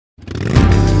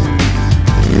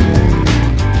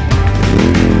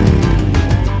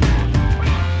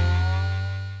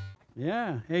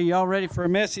Yeah. Hey, y'all ready for a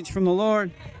message from the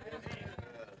Lord?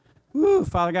 Woo,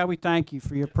 Father God, we thank you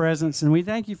for your presence, and we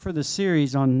thank you for the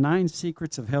series on 9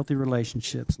 secrets of healthy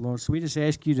relationships, Lord. So we just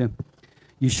ask you to,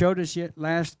 you showed us yet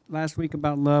last week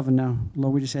about love, and now,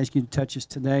 Lord, we just ask you to touch us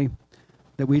today,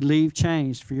 that we leave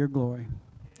changed for your glory.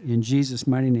 In Jesus'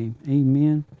 mighty name,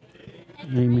 amen.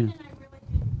 Amen.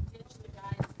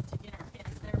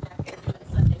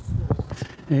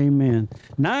 Amen.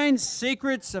 9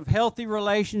 secrets of healthy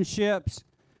relationships,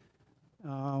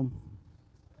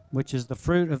 which is the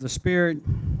fruit of the Spirit.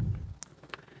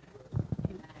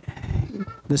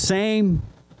 The same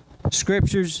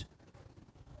scriptures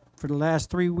for the last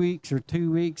 3 weeks or 2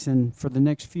 weeks and for the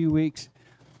next few weeks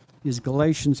is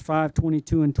Galatians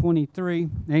 5:22 and 23.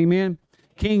 Amen.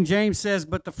 King James says,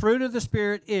 but the fruit of the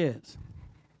Spirit is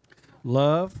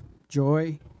love,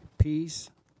 joy, peace,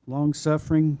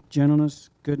 long-suffering, gentleness,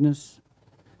 goodness,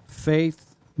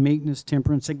 faith, meekness,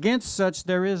 temperance. Against such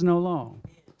there is no law.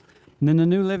 And then the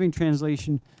New Living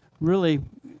Translation really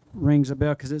rings a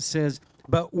bell because it says,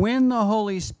 but when the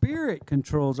Holy Spirit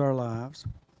controls our lives,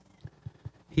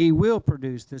 he will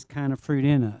produce this kind of fruit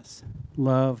in us.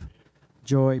 Love,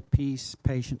 joy, peace,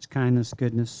 patience, kindness,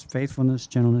 goodness, faithfulness,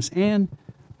 gentleness, and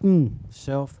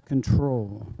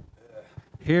self-control.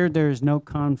 Here there is no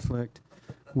conflict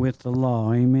with the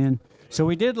law. Amen. So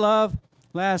we did love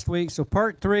last week. So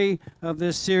part 3 of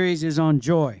this series is on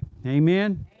joy.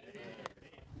 Amen.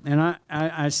 And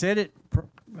I said it,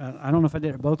 I don't know if I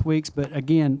did it both weeks, but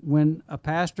again, when a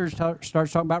pastor starts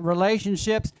talking about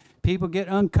relationships, people get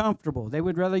uncomfortable. They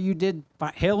would rather you did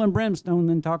hell and brimstone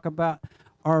than talk about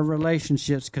our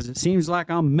relationships because it seems like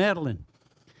I'm meddling.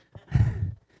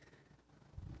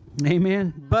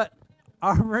 Amen. But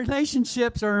our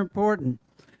relationships are important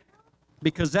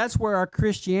because that's where our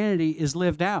Christianity is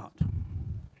lived out.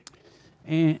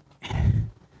 And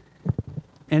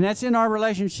that's in our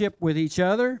relationship with each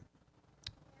other,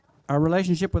 our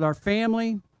relationship with our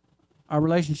family, our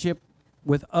relationship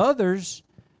with others,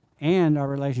 and our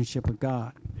relationship with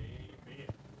God.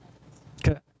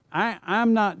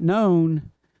 I'm not known,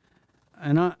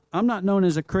 and I'm not known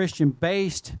as a Christian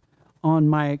based on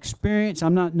my experience.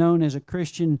 I'm not known as a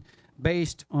Christian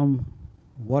based on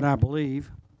what I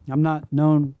believe. I'm not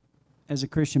known as a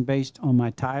Christian based on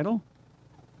my title.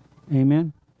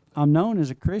 Amen. I'm known as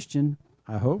a Christian,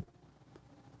 I hope,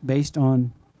 based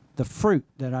on the fruit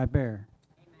that I bear.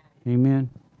 Amen.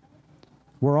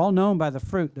 We're all known by the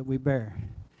fruit that we bear.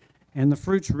 And the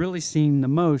fruit's really seen the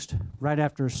most right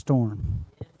after a storm.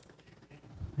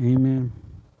 Amen.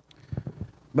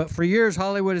 But for years,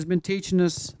 Hollywood has been teaching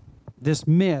us this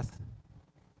myth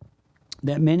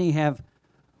that many have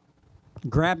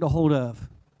grabbed a hold of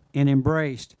and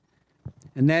embraced.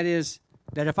 And that is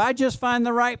that if I just find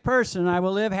the right person, I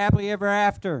will live happily ever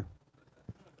after.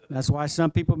 That's why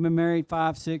some people have been married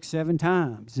 5, 6, 7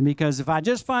 times. And because if I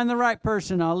just find the right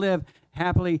person, I'll live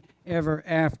happily ever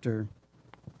after.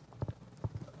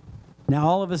 Now,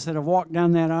 all of us that have walked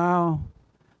down that aisle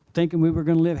thinking we were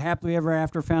going to live happily ever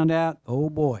after found out, oh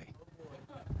boy,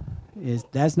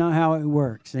 that's not how it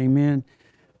works. Amen.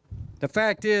 The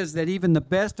fact is that even the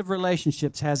best of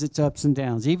relationships has its ups and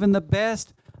downs. Even the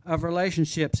best of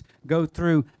relationships go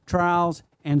through trials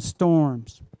and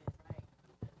storms.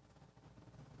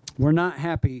 We're not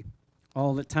happy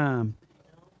all the time,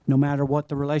 no matter what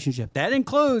the relationship. That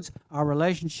includes our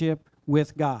relationship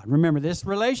with God. Remember, this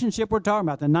relationship we're talking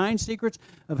about, the 9 secrets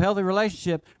of healthy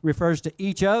relationship, refers to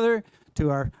each other, to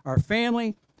our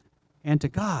family, and to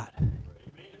God.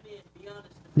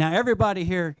 Now, everybody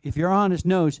here, if you're honest,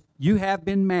 knows you have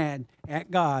been mad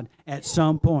at God at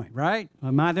some point, right?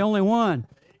 Am I the only one?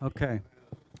 Okay.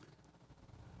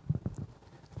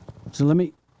 So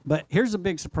but here's a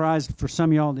big surprise for some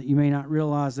of y'all that you may not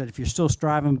realize, that if you're still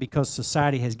striving because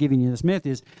society has given you this myth,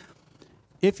 is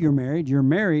if you're married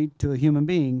to a human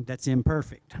being that's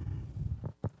imperfect.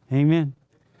 Amen.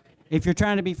 If you're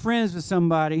trying to be friends with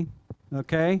somebody,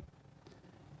 okay,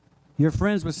 you're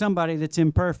friends with somebody that's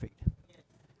imperfect.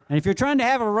 And if you're trying to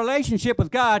have a relationship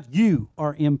with God, you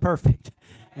are imperfect.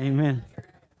 Amen.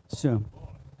 So,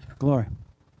 glory.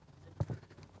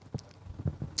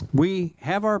 We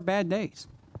have our bad days.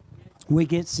 We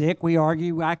get sick, we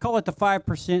argue. I call it the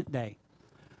 5% day.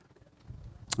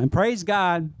 And praise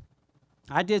God,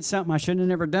 I did something I shouldn't have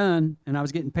never done, and I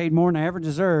was getting paid more than I ever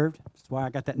deserved. That's why I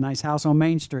got that nice house on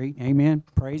Main Street. Amen.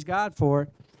 Praise God for it.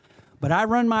 But I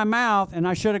run my mouth, and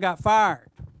I should have got fired.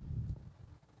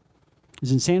 It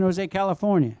was in San Jose,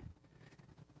 California.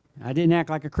 I didn't act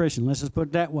like a Christian. Let's just put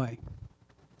it that way.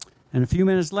 And a few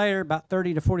minutes later, about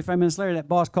 30 to 45 minutes later, that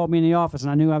boss called me in the office,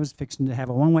 and I knew I was fixing to have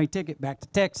a one-way ticket back to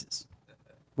Texas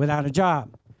without a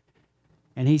job.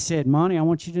 And he said, Monty, I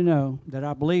want you to know that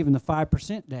I believe in the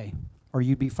 5% day, or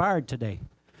you'd be fired today.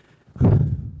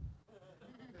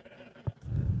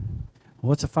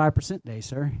 What's a 5% day,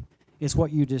 sir? It's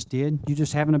what you just did. You're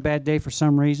just having a bad day for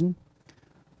some reason.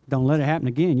 Don't let it happen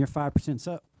again. You're 5%'s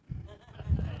up.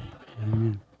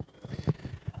 Amen.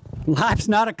 Life's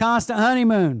not a constant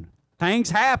honeymoon.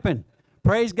 Things happen.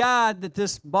 Praise God that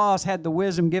this boss had the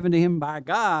wisdom given to him by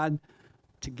God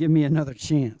to give me another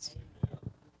chance.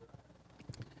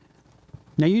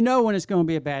 Now, you know when it's going to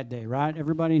be a bad day, right?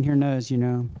 Everybody in here knows, you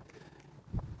know.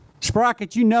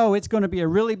 Sprocket, you know it's going to be a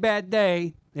really bad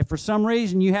day if for some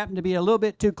reason you happen to be a little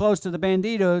bit too close to the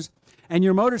banditos and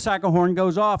your motorcycle horn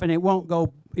goes off and it won't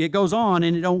go, it goes on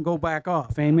and it don't go back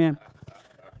off. Amen.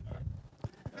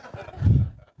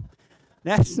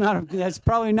 That's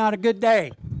probably not a good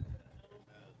day.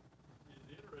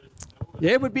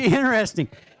 It would be interesting.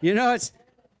 You know,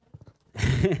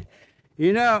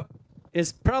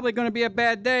 it's probably going to be a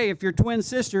bad day if your twin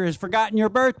sister has forgotten your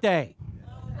birthday.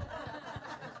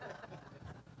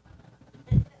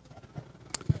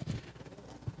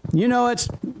 You know, it's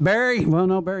Barry. Well,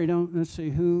 no, Barry don't. Let's see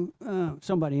who.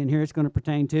 Somebody in here it's going to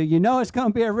pertain to. You know, it's going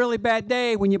to be a really bad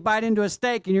day when you bite into a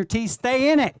steak and your teeth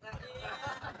stay in it.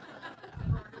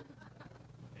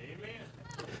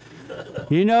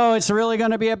 You know, it's really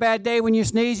going to be a bad day when you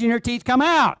sneeze and your teeth come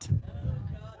out.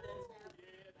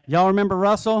 Y'all remember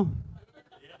Russell?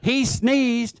 He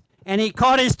sneezed and he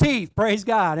caught his teeth. Praise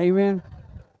God. Amen.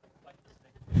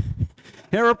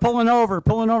 They were pulling over.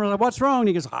 Like, what's wrong? And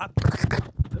he goes, ah.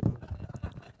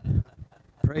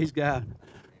 Praise God.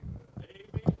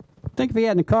 I think if he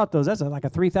hadn't caught those, that's like a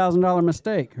 $3,000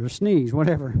 mistake or sneeze,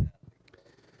 whatever.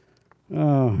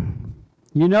 Oh.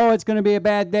 You know it's going to be a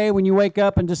bad day when you wake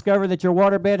up and discover that your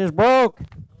waterbed is broke.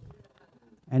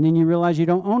 And then you realize you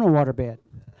don't own a waterbed.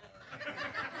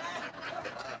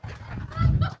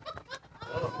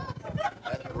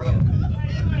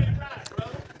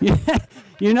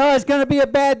 You know it's going to be a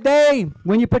bad day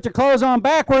when you put your clothes on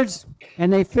backwards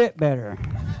and they fit better.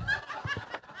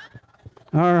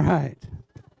 All right.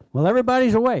 Well,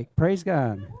 everybody's awake. Praise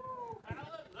God.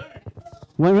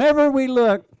 Whenever we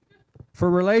look for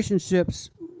relationships,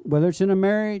 whether it's in a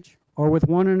marriage or with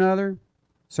one another,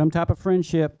 some type of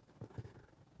friendship,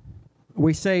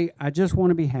 we say, I just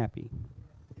want to be happy.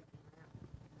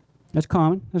 That's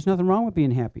common. There's nothing wrong with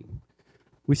being happy.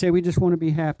 We say we just want to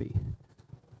be happy.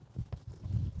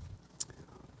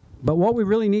 But what we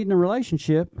really need in a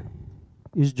relationship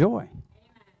is joy.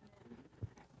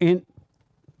 And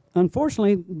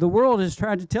unfortunately, the world has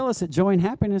tried to tell us that joy and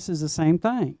happiness is the same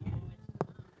thing.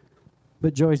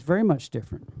 But joy is very much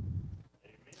different.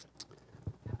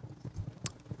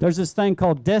 There's this thing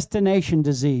called destination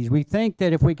disease. We think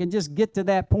that if we can just get to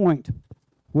that point,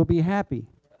 we'll be happy.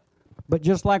 But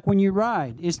just like when you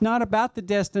ride, it's not about the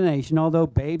destination, although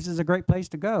Babes is a great place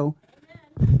to go.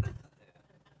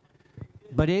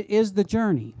 But it is the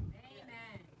journey.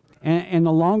 And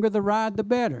the longer the ride, the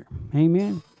better.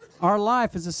 Amen. Our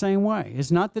life is the same way.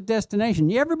 It's not the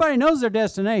destination. Everybody knows their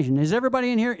destination. Is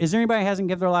everybody in here? Is there anybody who hasn't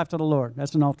given their life to the Lord?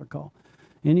 That's an altar call.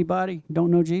 Anybody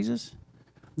don't know Jesus?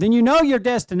 Then you know your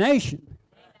destination.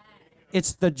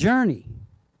 It's the journey.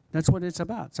 That's what it's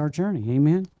about. It's our journey.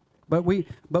 Amen. But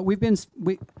we've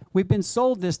been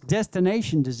sold this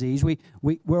destination disease.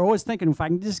 We're always thinking, if I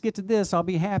can just get to this, I'll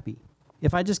be happy.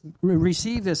 If I just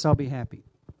receive this, I'll be happy.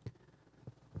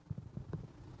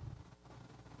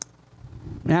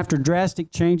 After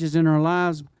drastic changes in our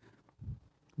lives,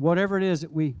 whatever it is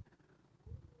that we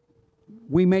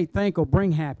may think will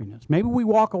bring happiness. Maybe we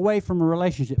walk away from a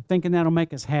relationship thinking that'll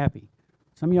make us happy.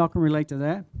 Some of y'all can relate to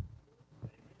that.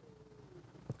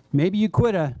 Maybe you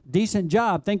quit a decent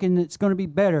job thinking it's going to be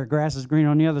better. Grass is green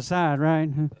on the other side, right?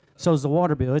 So's the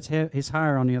water bill. It's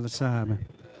higher on the other side.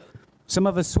 Some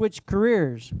of us switch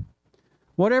careers.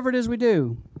 Whatever it is we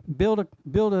do, build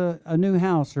a new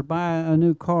house or buy a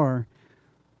new car.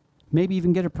 Maybe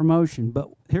even get a promotion. But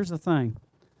here's the thing.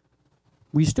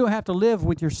 We still have to live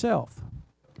with yourself.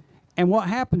 And what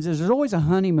happens is there's always a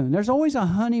honeymoon. There's always a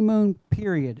honeymoon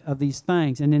period of these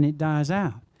things, and then it dies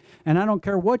out. And I don't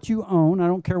care what you own. I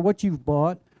don't care what you've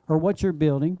bought or what you're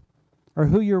building or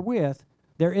who you're with.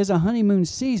 There is a honeymoon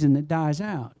season that dies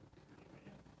out.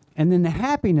 And then the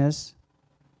happiness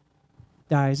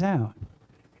dies out.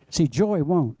 See, joy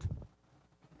won't.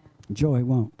 Joy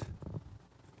won't.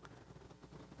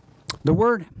 The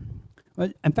word,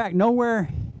 in fact, nowhere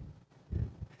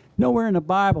in the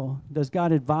Bible does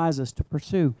God advise us to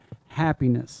pursue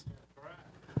happiness.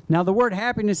 Now, the word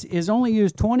happiness is only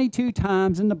used 22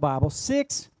 times in the Bible,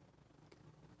 6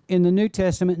 in the New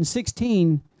Testament and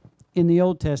 16 in the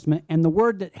Old Testament. And the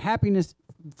word that happiness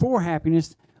for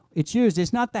happiness it's used.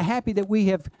 It's not the happy that we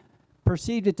have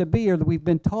perceived it to be or that we've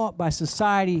been taught by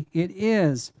society it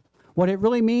is. What it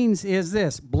really means is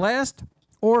this: blessed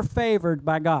or favored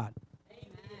by God.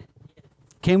 Amen.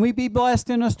 Can we be blessed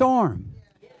in a storm?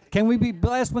 Can we be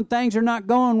blessed when things are not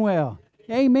going well?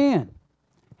 Amen.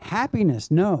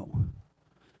 Happiness, no.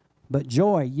 But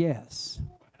joy, yes.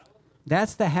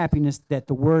 That's the happiness that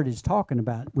the Word is talking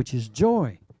about, which is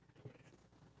joy.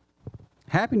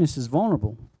 Happiness is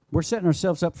vulnerable. We're setting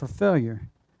ourselves up for failure.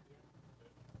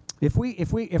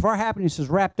 If our happiness is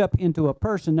wrapped up into a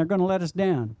person, they're going to let us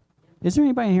down. Is there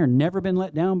anybody here never been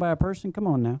let down by a person? Come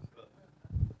on now.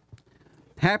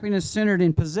 Happiness centered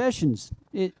in possessions.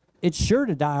 It's sure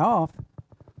to die off.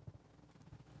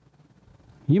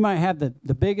 You might have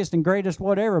the biggest and greatest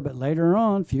whatever, but later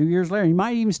on, a few years later, you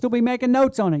might even still be making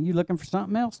notes on it. You looking for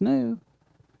something else new.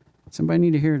 Somebody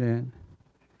need to hear that.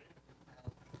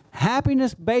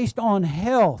 Happiness based on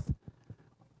health.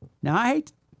 Now, I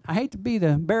hate to be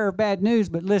the bearer of bad news,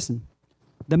 but listen.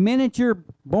 The minute you're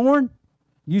born,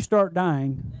 you start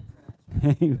dying.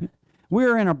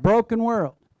 We're in a broken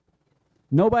world.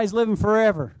 Nobody's living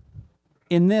forever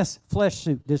in this flesh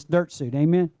suit, this dirt suit.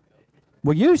 Amen?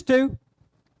 We used to.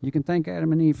 You can thank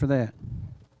Adam and Eve for that.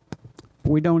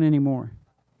 But we don't anymore.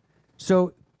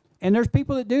 So, and there's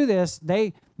people that do this.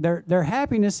 Their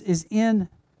happiness is in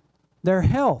their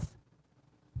health.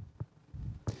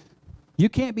 You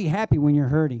can't be happy when you're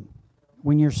hurting,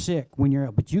 when you're sick, when you're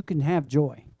ill, but you can have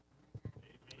joy.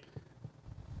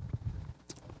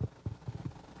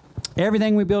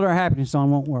 Everything we build our happiness on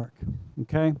won't work.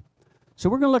 Okay? So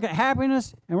we're going to look at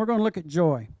happiness and we're going to look at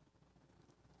joy.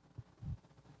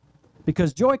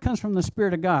 Because joy comes from the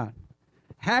Spirit of God.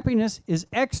 Happiness is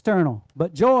external,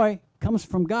 but joy comes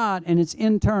from God and it's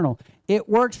internal. It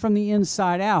works from the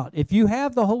inside out. If you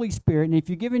have the Holy Spirit and if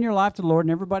you've given your life to the Lord,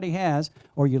 and everybody has,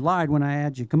 or you lied when I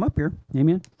had you come up here,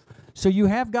 amen? So you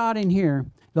have God in here,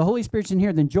 the Holy Spirit's in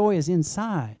here, then joy is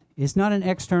inside. It's not an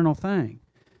external thing.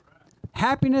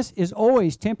 Happiness is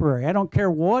always temporary. I don't care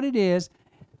what it is.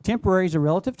 Temporary is a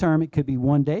relative term. It could be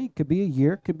one day, it could be a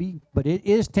year, it could be, but it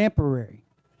is temporary.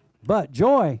 But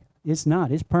joy, it's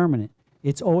not. It's permanent.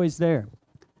 It's always there.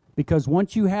 Because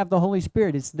once you have the Holy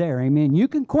Spirit, it's there. Amen. You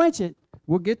can quench it.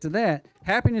 We'll get to that.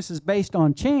 Happiness is based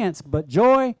on chance, but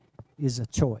joy is a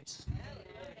choice.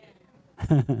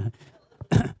 Isn't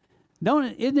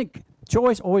it?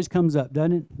 Choice always comes up,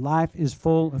 doesn't it? Life is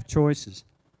full of choices.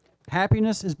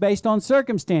 Happiness is based on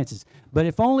circumstances. But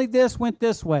if only this went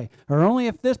this way, or only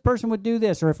if this person would do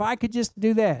this, or if I could just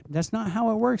do that. That's not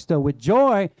how it works, though. With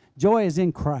joy, joy is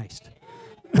in Christ.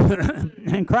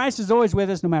 And Christ is always with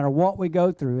us no matter what we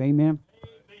go through. Amen.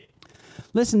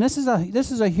 Listen, this is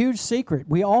a huge secret.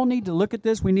 We all need to look at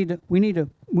this. We need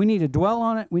to dwell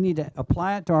on it. We need to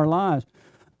apply it to our lives.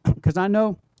 Because I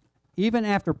know even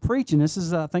after preaching, this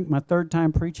is I think my third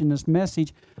time preaching this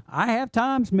message, I have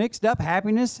times mixed up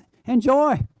happiness and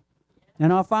joy.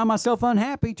 And I'll find myself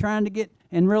unhappy trying to get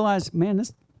and realize, man,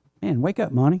 wake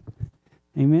up, Monty.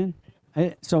 Amen.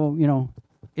 So,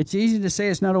 it's easy to say,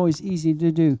 it's not always easy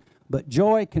to do, but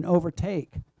joy can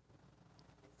overtake.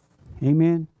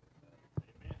 Amen.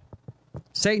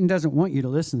 Satan doesn't want you to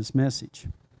listen to this message.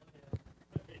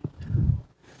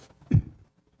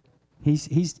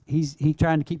 He's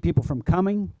trying to keep people from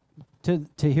coming to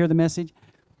hear the message.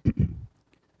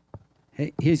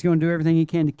 He's going to do everything he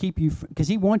can to keep you, because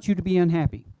he wants you to be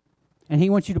unhappy. And he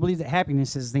wants you to believe that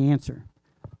happiness is the answer.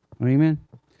 Amen?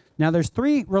 Now, there's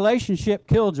 3 relationship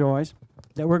killjoys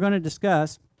that we're going to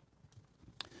discuss.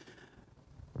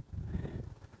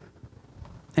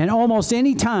 And almost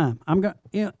any time,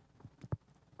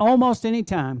 almost any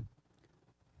time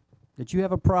that you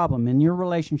have a problem in your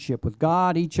relationship with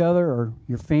God, each other, or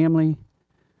your family,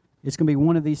 it's going to be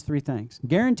one of these 3 things.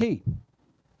 Guaranteed.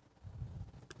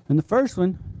 And the first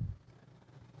one,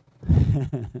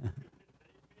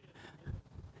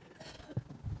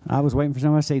 I was waiting for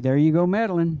somebody to say, there you go,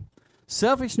 meddling.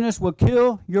 Selfishness will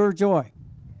kill your joy.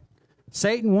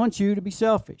 Satan wants you to be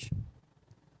selfish.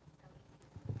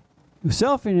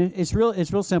 Selfishness, it's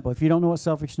real simple. If you don't know what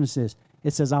selfishness is,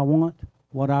 it says, I want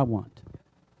what I want.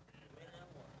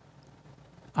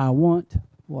 I want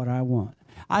what I want.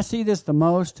 I see this the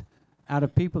most out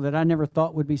of people that I never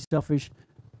thought would be selfish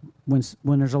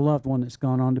when there's a loved one that's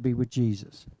gone on to be with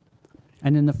Jesus.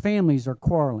 And then the families are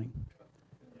quarreling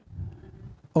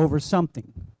over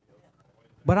something.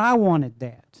 But I wanted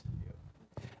that.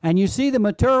 And you see the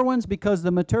mature ones, because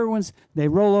the mature ones, they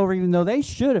roll over even though they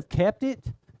should have kept it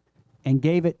and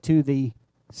gave it to the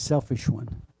selfish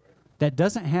one that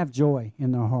doesn't have joy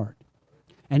in their heart.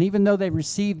 And even though they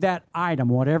received that item,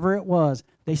 whatever it was,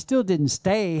 they still didn't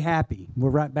stay happy. We're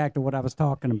right back to what I was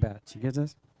talking about. You get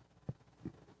this?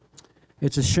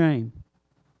 It's a shame.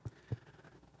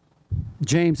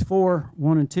 James 4,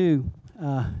 1 and 2.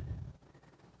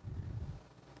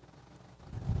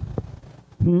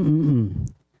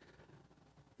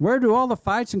 Where do all the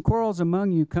fights and quarrels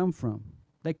among you come from?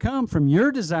 They come from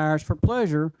your desires for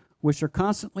pleasure, which are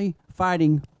constantly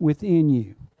fighting within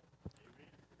you.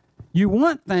 You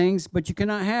want things, but you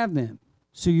cannot have them,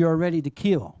 so you are ready to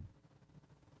kill.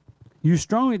 You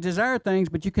strongly desire things,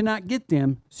 but you cannot get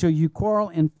them, so you quarrel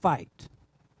and fight.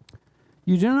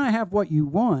 You do not have what you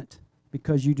want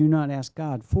because you do not ask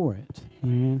God for it.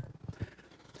 Amen.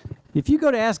 If you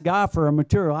go to ask God for a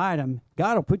material item,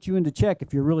 God will put you into check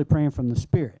if you're really praying from the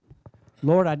Spirit.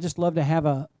 Lord, I'd just love to have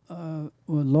I'd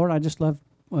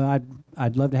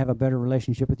love to have a better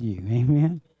relationship with you.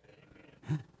 Amen.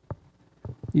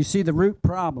 You see, the root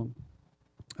problem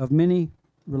of many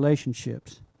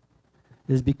relationships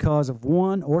is because of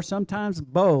one or sometimes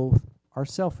both are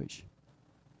selfish.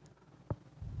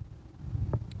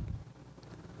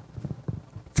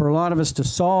 For a lot of us to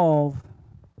solve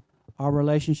our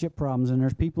relationship problems, and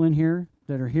there's people in here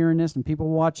that are hearing this and people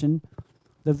watching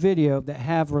the video that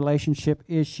have relationship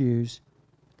issues,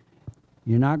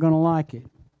 you're not going to like it.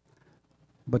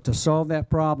 But to solve that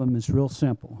problem is real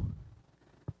simple.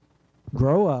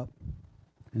 Grow up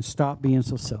and stop being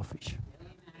so selfish.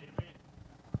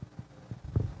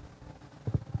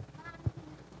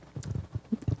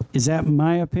 Is that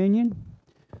my opinion?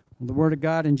 The Word of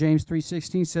God in James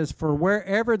 3:16 says, "For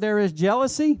wherever there is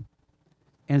jealousy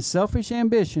and selfish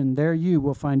ambition, there you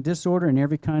will find disorder and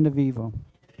every kind of evil."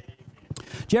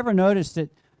 Did you ever notice that,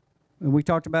 when we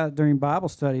talked about it during Bible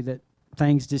study, that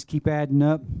things just keep adding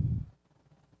up?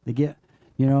 They get,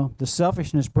 the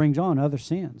selfishness brings on other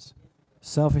sins.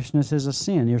 Selfishness is a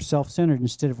sin. You're self-centered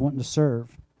instead of wanting to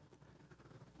serve.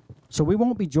 So we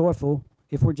won't be joyful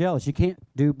if we're jealous. You can't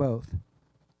do both.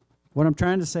 What I'm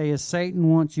trying to say is Satan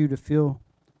wants you to feel,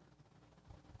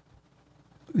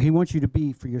 he wants you to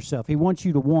be for yourself. He wants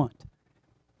you to want,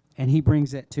 and he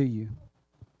brings that to you.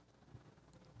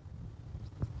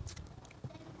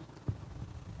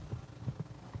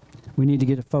 We need to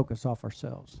get a focus off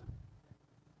ourselves.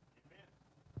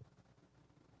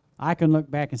 I can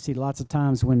look back and see lots of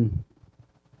times when,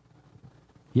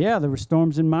 there were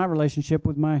storms in my relationship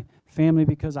with my family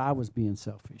because I was being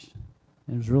selfish.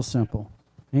 It was real simple.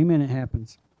 Amen, it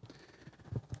happens.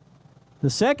 The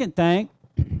second thing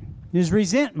is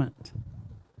resentment.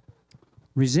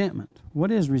 Resentment.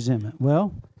 What is resentment?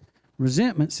 Well,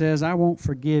 resentment says, I won't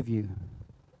forgive you.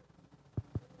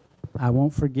 I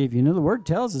won't forgive you. The Word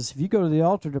tells us if you go to the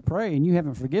altar to pray and you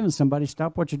haven't forgiven somebody,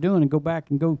 stop what you're doing and go back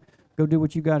and go do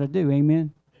what you got to do.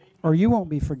 Amen? Or you won't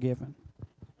be forgiven.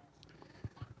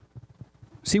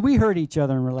 See, we hurt each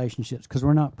other in relationships because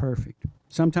we're not perfect.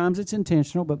 Sometimes it's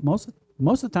intentional, but most of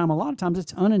the time, a lot of times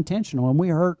it's unintentional, and we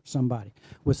hurt somebody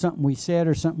with something we said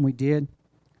or something we did.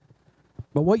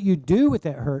 But what you do with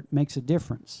that hurt makes a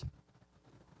difference.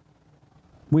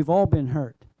 We've all been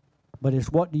hurt, but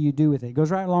it's what do you do with it? It goes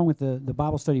right along with the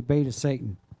Bible study bait of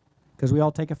Satan, because we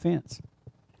all take offense.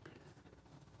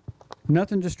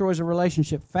 Nothing destroys a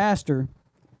relationship faster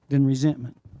than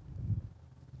resentment.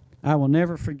 I will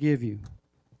never forgive you.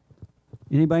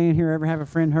 Anybody in here ever have a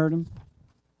friend hurt them?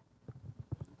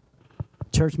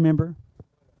 Church member,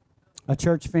 a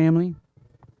church family,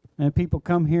 and people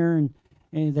come here and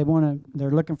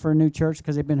they're looking for a new church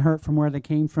because they've been hurt from where they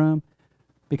came from,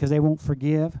 because they won't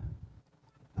forgive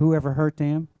whoever hurt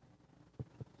them.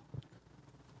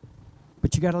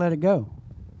 But you got to let it go.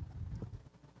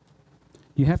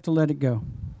 You have to let it go,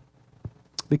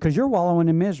 because you're wallowing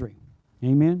in misery.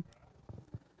 Amen.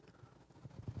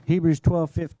 Hebrews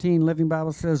 12:15 Living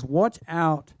Bible says, "Watch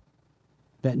out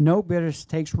that no bitterness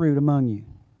takes root among you.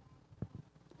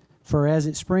 For as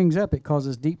it springs up, it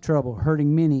causes deep trouble,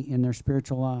 hurting many in their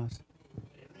spiritual lives."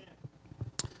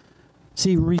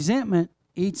 See, resentment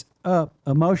eats up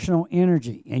emotional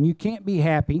energy, and you can't be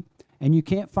happy, and you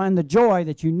can't find the joy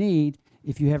that you need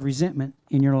if you have resentment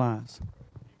in your lives.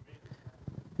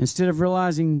 Instead of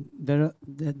realizing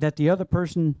that the other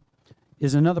person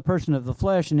is another person of the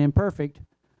flesh and imperfect,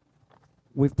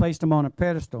 we've placed them on a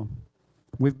pedestal.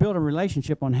 We've built a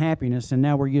relationship on happiness, and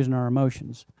now we're using our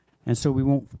emotions. And so we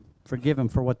won't forgive them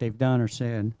for what they've done or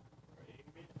said.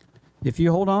 If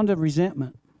you hold on to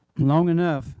resentment long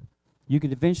enough, you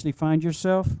could eventually find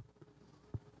yourself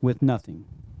with nothing.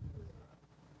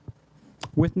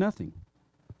 With nothing.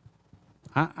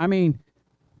 I mean,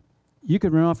 you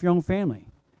could run off your own family.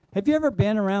 Have you ever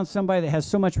been around somebody that has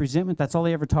so much resentment that's all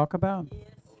they ever talk about? Yes.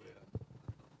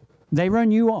 They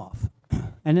run you off.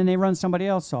 And then they run somebody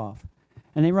else off.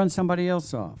 And they run somebody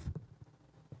else off.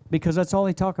 Because that's all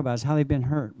they talk about is how they've been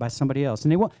hurt by somebody else.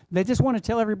 And they just want to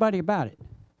tell everybody about it.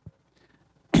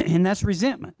 And that's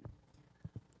resentment.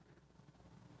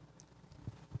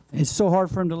 It's so hard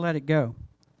for them to let it go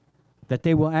that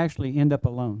they will actually end up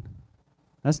alone.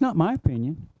 That's not my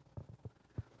opinion.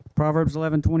 Proverbs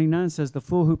 11:29 says, the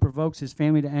fool who provokes his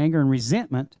family to anger and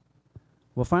resentment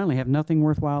will finally have nothing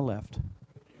worthwhile left.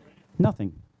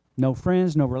 Nothing. No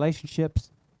friends, no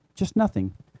relationships, just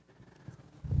nothing.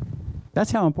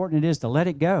 That's how important it is to let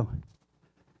it go.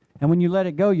 And when you let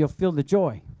it go, you'll feel the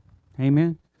joy.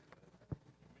 Amen.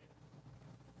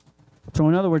 So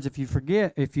in other words, if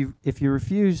you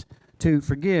refuse to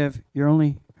forgive, you're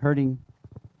only hurting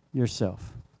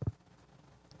yourself.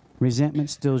 Resentment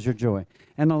steals your joy.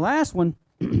 And the last one,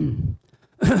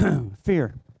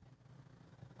 fear.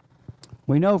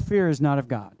 We know fear is not of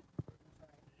God.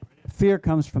 Fear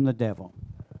comes from the devil.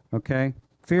 Okay?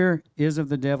 Fear is of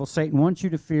the devil. Satan wants you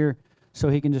to fear so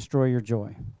he can destroy your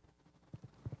joy.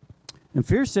 And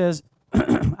fear says,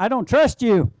 I don't trust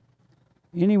you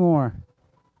anymore.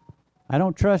 I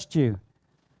don't trust you.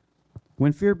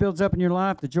 When fear builds up in your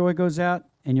life, the joy goes out,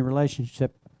 and your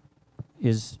relationship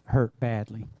is hurt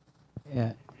badly.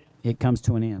 It comes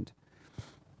to an end.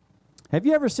 Have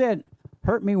you ever said,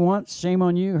 hurt me once, shame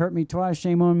on you, hurt me twice,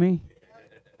 shame on me?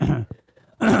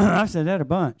 I've said that a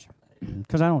bunch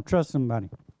because I don't trust somebody.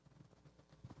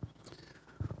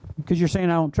 Because you're saying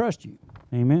I don't trust you.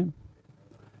 Amen?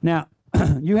 Now,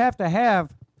 you have to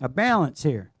have a balance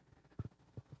here.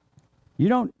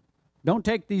 You don't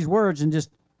take these words and just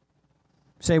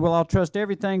say, well, I'll trust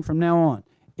everything from now on.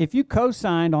 If you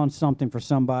co-signed on something for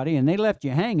somebody and they left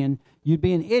you hanging, you'd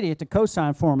be an idiot to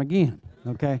co-sign for them again.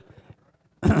 Okay?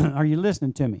 Are you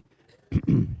listening to me?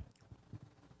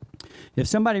 If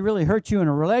somebody really hurt you in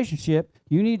a relationship,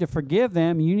 you need to forgive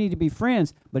them. You need to be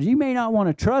friends, but you may not want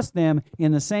to trust them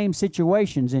in the same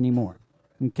situations anymore.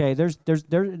 Okay?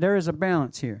 There is a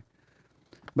balance here.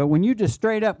 But when you just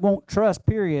straight up won't trust,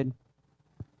 period,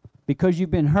 because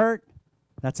you've been hurt,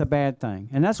 that's a bad thing.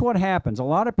 And that's what happens. A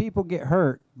lot of people get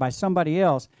hurt by somebody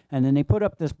else, and then they put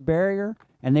up this barrier,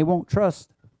 and they won't trust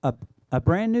a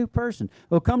brand new person.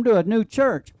 They'll come to a new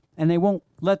church, and they won't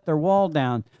let their wall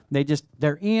down.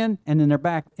 They're in, and then they're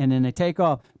back, and then they take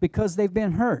off because they've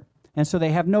been hurt. And so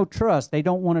they have no trust. They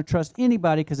don't want to trust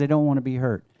anybody because they don't want to be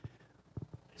hurt.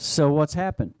 So what's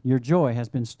happened? Your joy has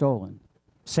been stolen.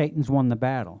 Satan's won the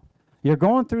battle. You're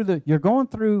going through the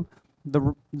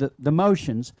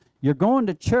motions. You're going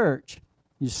to church,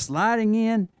 you're sliding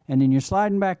in, and then you're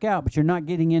sliding back out, but you're not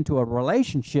getting into a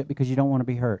relationship because you don't want to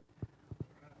be hurt,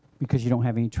 because you don't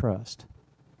have any trust.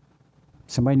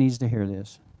 Somebody needs to hear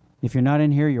this. If you're not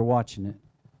in here, you're watching it.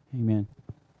 Amen.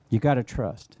 You got to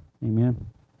trust. Amen.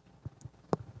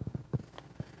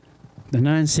 The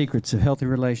 9 secrets of healthy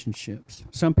relationships.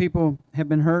 Some people have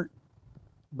been hurt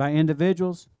by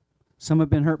individuals. Some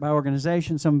have been hurt by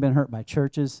organizations. Some have been hurt by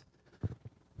churches.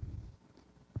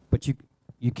 But you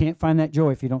can't find that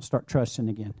joy if you don't start trusting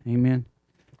again. Amen.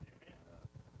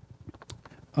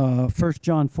 1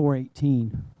 John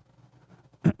 4:18.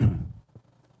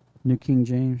 New King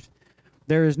James.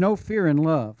 There is no fear in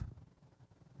love,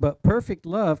 but perfect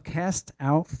love casts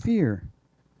out fear,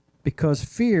 because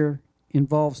fear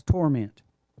involves torment.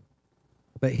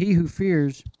 But he who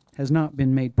fears has not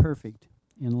been made perfect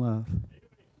in love.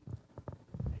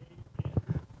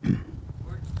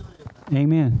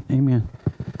 Amen. Amen.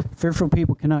 Fearful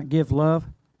people cannot give love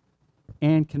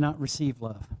and cannot receive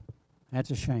love. That's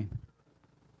a shame.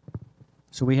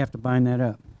 So we have to bind that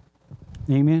up.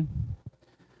 Amen.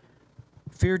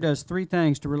 Fear does 3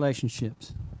 things to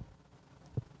relationships.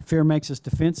 Fear makes us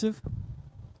defensive.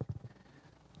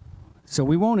 So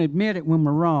we won't admit it when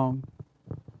we're wrong.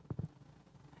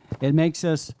 It makes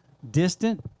us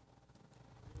distant.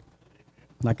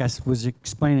 Like I was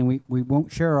explaining, we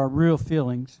won't share our real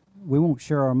feelings. We won't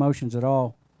share our emotions at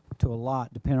all to a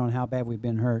lot, depending on how bad we've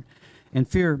been hurt. And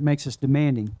fear makes us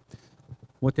demanding.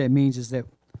 What that means is that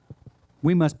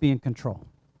we must be in control.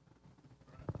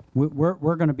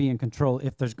 We're going to be in control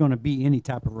if there's going to be any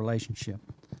type of relationship.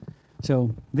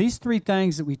 So these 3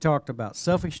 things that we talked about,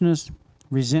 selfishness,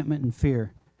 resentment, and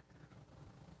fear,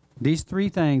 these 3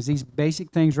 things, these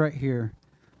basic things right here,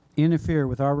 interfere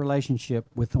with our relationship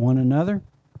with one another,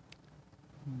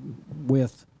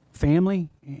 with family,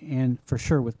 and for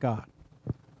sure with God.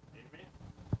 Amen.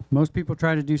 Most people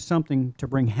try to do something to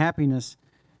bring happiness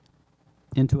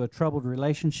into a troubled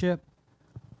relationship,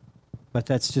 but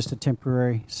that's just a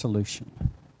temporary solution.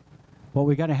 What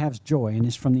we got to have is joy, and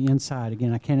it's from the inside.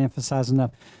 Again, I can't emphasize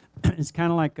enough. It's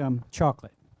kind of like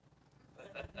chocolate.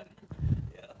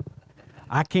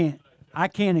 I can't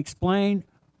explain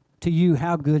to you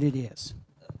how good it is.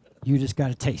 You just got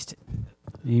to taste it.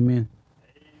 Amen.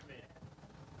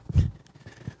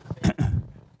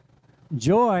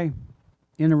 Joy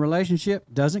in a relationship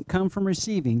doesn't come from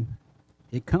receiving.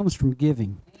 It comes from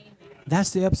giving.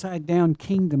 That's the upside down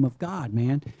kingdom of God,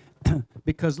 man.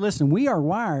 Because listen, we are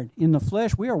wired in the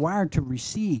flesh. We are wired to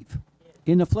receive.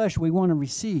 In the flesh, we want to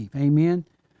receive. Amen.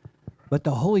 But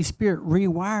the Holy Spirit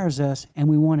rewires us, and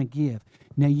we want to give.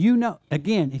 Now, you know,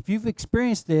 again, if you've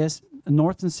experienced this,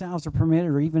 north and souths are permitted,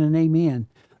 or even an amen.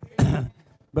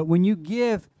 But when you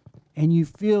give and you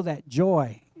feel that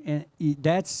joy, and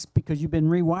that's because you've been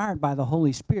rewired by the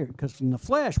Holy Spirit. Because in the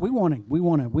flesh, we want to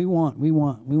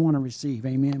receive.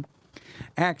 Amen.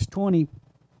 Acts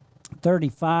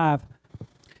 20:35,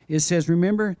 it says,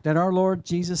 "Remember that our Lord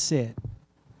Jesus said,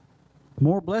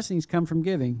 more blessings come from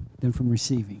giving than from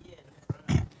receiving."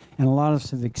 And a lot of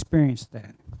us have experienced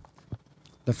that.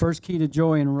 The first key to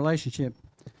joy in a relationship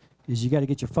is you got to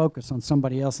get your focus on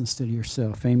somebody else instead of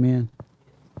yourself. Amen.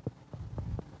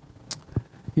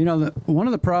 You know, one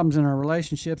of the problems in our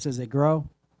relationships as they grow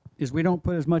is we don't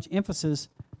put as much emphasis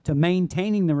to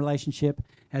maintaining the relationship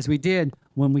as we did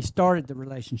when we started the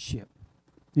relationship.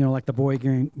 You know, like the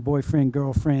boyfriend,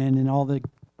 girlfriend, and all the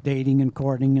dating and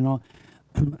courting and all.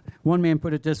 One man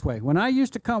put it this way: when I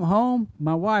used to come home,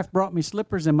 my wife brought me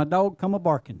slippers and my dog come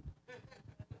a-barking.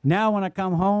 Now when I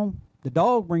come home, the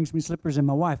dog brings me slippers and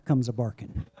my wife comes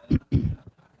a-barking.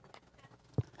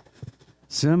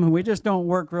 We just don't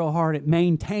work real hard at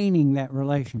maintaining that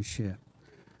relationship.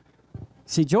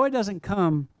 See, joy doesn't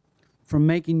come from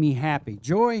making me happy.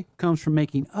 Joy comes from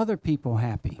making other people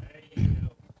happy.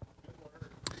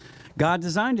 God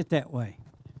designed it that way.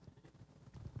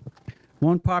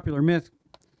 One popular myth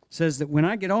says that when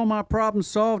I get all my problems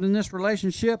solved in this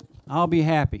relationship, I'll be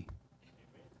happy.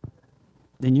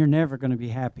 Then you're never going to be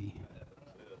happy.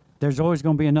 There's always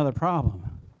going to be another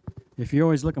problem. If you're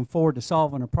always looking forward to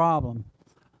solving a problem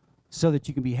so that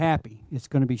you can be happy, it's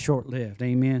going to be short-lived.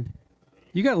 Amen.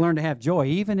 You got to learn to have joy,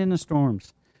 even in the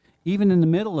storms, even in the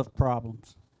middle of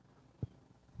problems.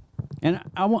 And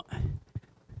I want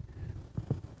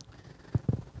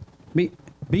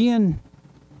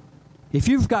if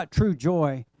you've got true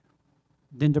joy,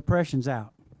 then depression's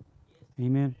out.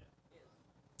 Amen.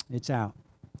 It's out.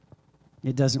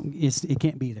 It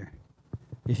can't be there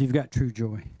if you've got true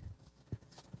joy.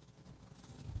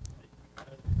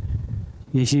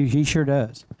 Yes, he sure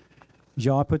does.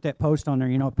 Y'all, I put that post on there.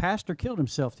 You know, a pastor killed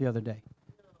himself the other day.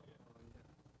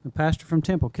 The pastor from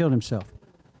Temple killed himself.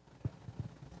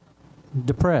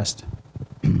 Depressed.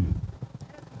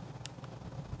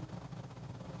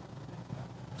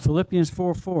 Philippians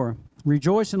 4:4.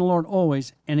 Rejoice in the Lord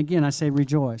always. And again, I say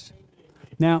rejoice.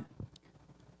 Now,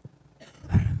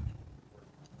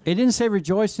 it didn't say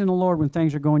rejoice in the Lord when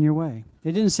things are going your way.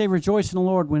 It didn't say rejoice in the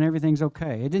Lord when everything's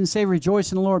okay. It didn't say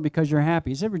rejoice in the Lord because you're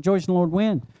happy. It said rejoice in the Lord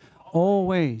when?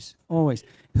 Always, always.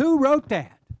 Who wrote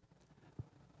that?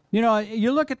 You know,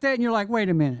 you look at that and you're like, wait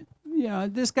a minute. You know,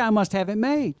 this guy must have it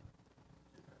made.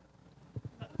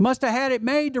 Must have had it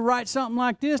made to write something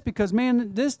like this because,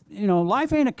 man, this, you know,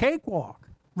 life ain't a cakewalk.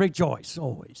 Rejoice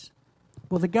always.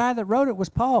 Well, the guy that wrote it was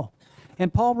Paul.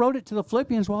 And Paul wrote it to the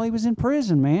Philippians while he was in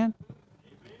prison, man.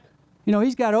 You know,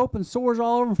 he's got open sores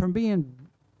all over him from being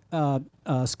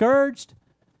scourged.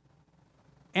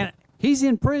 And he's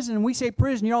in prison, and we say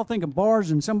prison, you all think of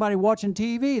bars and somebody watching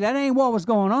TV. That ain't what was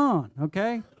going on,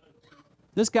 okay?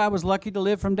 This guy was lucky to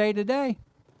live from day to day.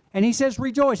 And he says,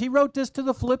 rejoice. He wrote this to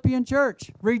the Philippian church.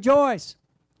 Rejoice.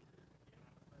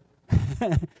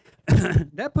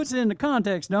 That puts it into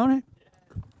context, don't it?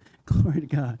 Glory to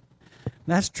God.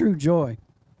 That's true joy.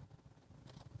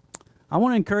 I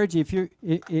want to encourage you,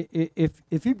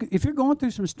 if you're going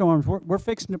through some storms, we're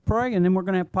fixing to pray, and then we're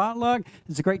going to have potluck.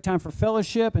 It's a great time for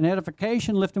fellowship and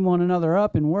edification, lifting one another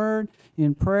up in word,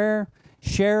 in prayer,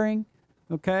 sharing.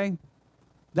 Okay,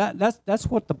 that's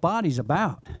what the body's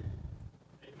about.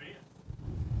 Amen.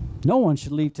 No one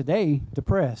should leave today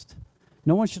depressed.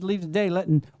 No one should leave today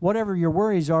letting whatever your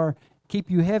worries are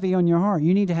keep you heavy on your heart.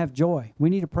 You need to have joy. We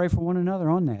need to pray for one another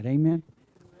on that. Amen.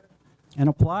 And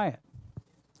apply it.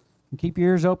 And keep your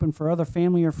ears open for other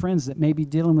family or friends that may be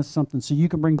dealing with something so you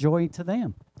can bring joy to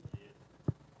them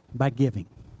by giving.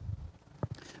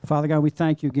 Father God, we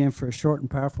thank you again for a short and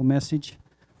powerful message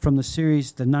from the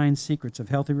series, The 9 Secrets of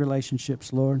Healthy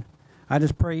Relationships, Lord. I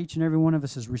just pray each and every one of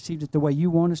us has received it the way you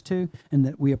want us to, and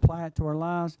that we apply it to our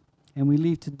lives, and we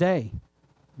leave today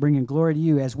bringing glory to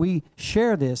you as we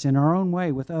share this in our own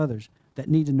way with others that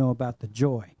need to know about the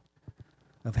joy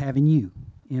of having you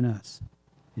in us.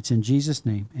 It's in Jesus'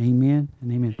 name. Amen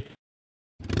and amen.